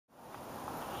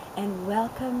and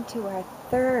welcome to our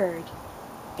third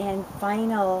and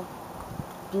final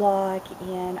blog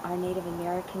in our Native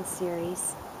American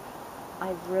series.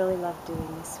 I really love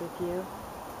doing this with you.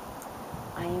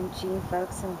 I am Jean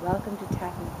Folks, and welcome to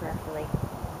Tapping Prayerfully.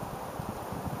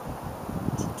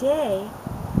 Today,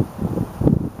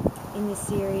 in the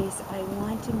series, I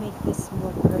want to make this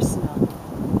more personal.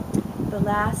 The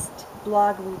last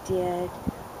blog we did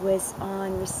was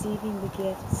on receiving the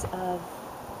gifts of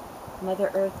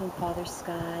Mother Earth and Father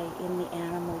Sky in the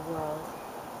animal world.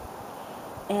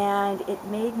 And it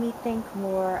made me think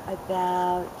more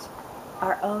about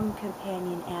our own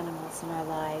companion animals in our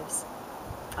lives.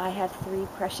 I have three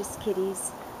precious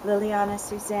kitties, Liliana,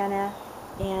 Susanna,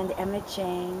 and Emma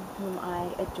Jane, whom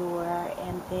I adore,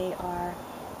 and they are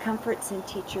comforts and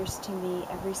teachers to me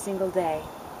every single day.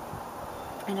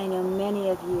 And I know many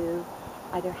of you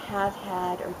either have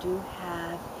had or do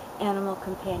have animal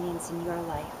companions in your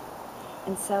life.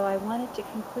 And so I wanted to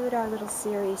conclude our little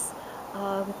series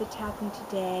with a tapping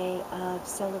today of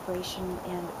celebration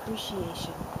and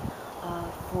appreciation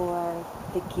for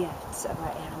the gifts of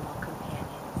our animal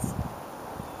companions.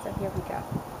 So here we go.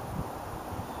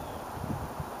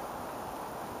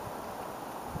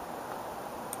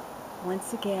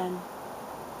 Once again,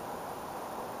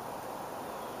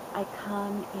 I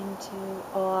come into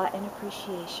awe and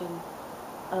appreciation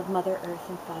of Mother Earth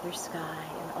and Father Sky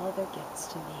and all their gifts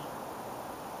to me.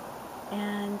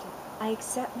 And I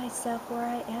accept myself where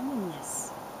I am in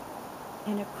this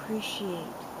and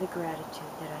appreciate the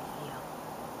gratitude that I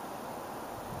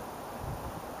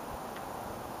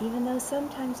feel. Even though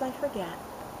sometimes I forget,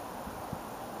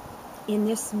 in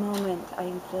this moment I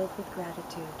am filled with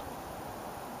gratitude.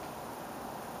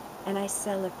 And I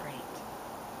celebrate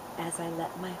as I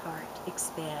let my heart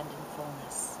expand in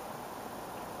fullness.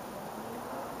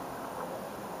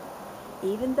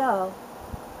 Even though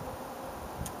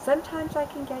sometimes I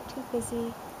can get too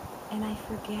busy and I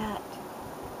forget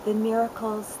the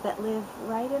miracles that live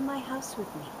right in my house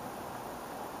with me,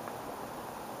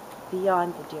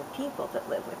 beyond the dear people that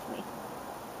live with me.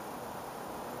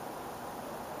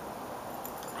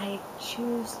 I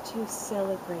choose to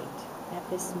celebrate at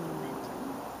this moment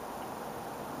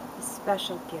the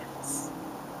special gifts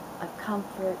of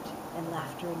comfort and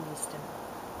laughter and wisdom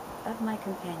of my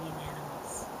companion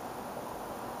animals.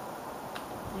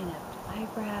 I know,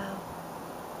 eyebrow.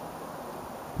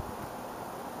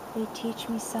 They teach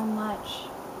me so much.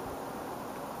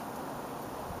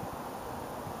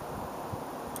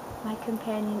 My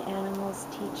companion animals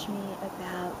teach me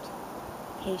about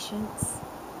patience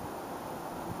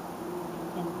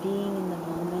and being in the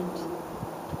moment,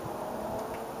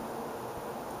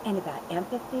 and about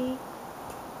empathy,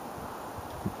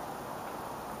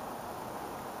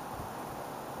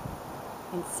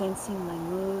 and sensing my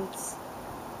moods,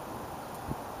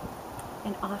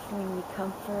 and offering me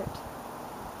comfort,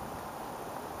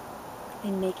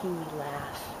 and making me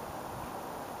laugh.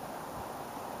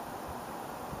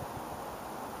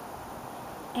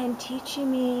 And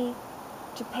teaching me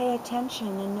to pay attention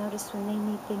and notice when they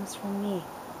need things from me.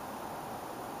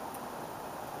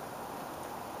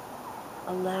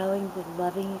 Allowing the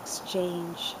loving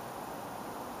exchange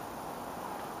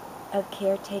of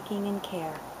caretaking and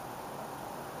care.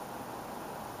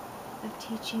 Of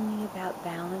teaching me about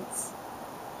balance.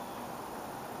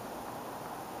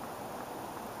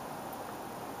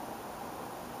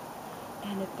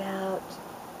 And about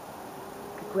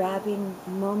grabbing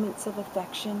moments of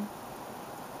affection.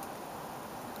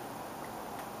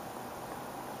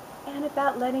 And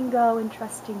about letting go and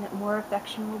trusting that more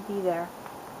affection will be there.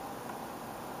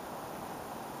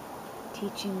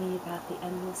 Teaching me about the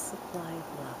endless supply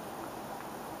of love.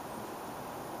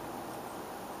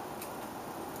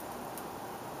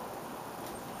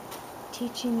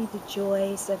 Teaching me the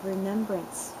joys of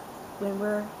remembrance when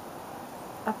we're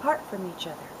apart from each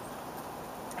other,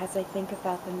 as I think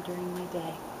about them during my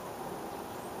day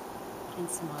and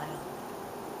smile.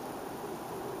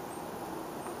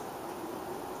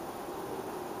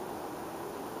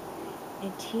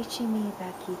 And teaching me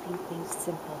about keeping things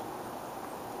simple.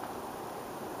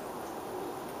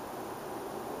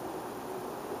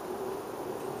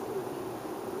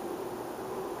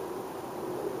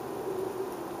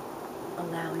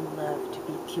 Allowing love to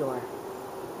be pure.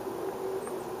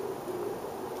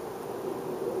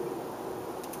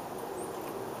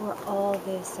 For all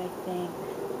this, I thank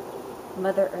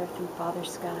Mother Earth and Father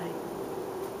Sky.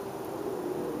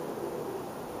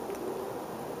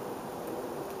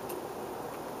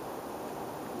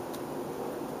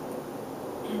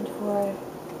 And for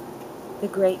the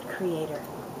great Creator,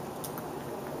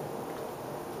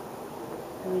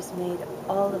 who has made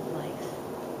all of life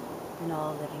and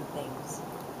all living things.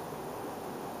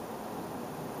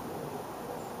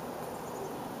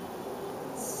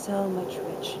 So much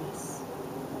richness,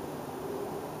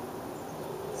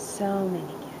 so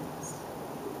many gifts,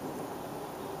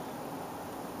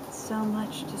 so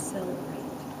much to celebrate.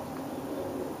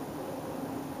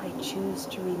 I choose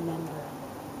to remember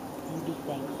and be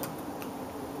thankful.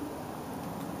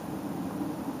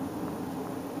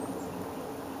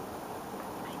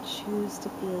 I choose to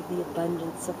feel the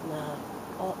abundance of love,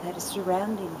 all that is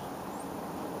surrounding me.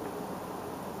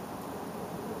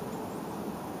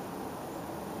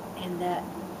 And that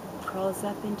crawls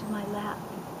up into my lap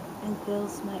and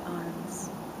fills my arms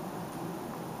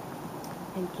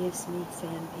and gives me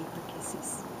sandpaper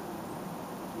kisses.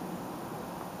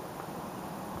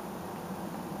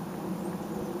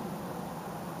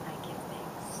 I give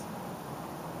thanks.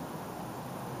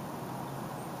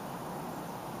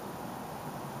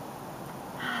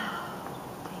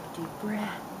 Take a deep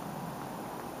breath.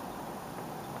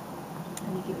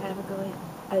 And if you have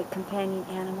a companion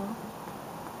animal,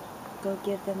 go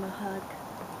give them a hug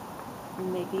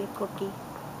and maybe a cookie.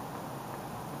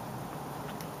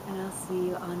 And I'll see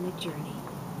you on the journey.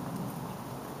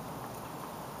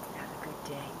 Have a good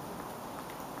day.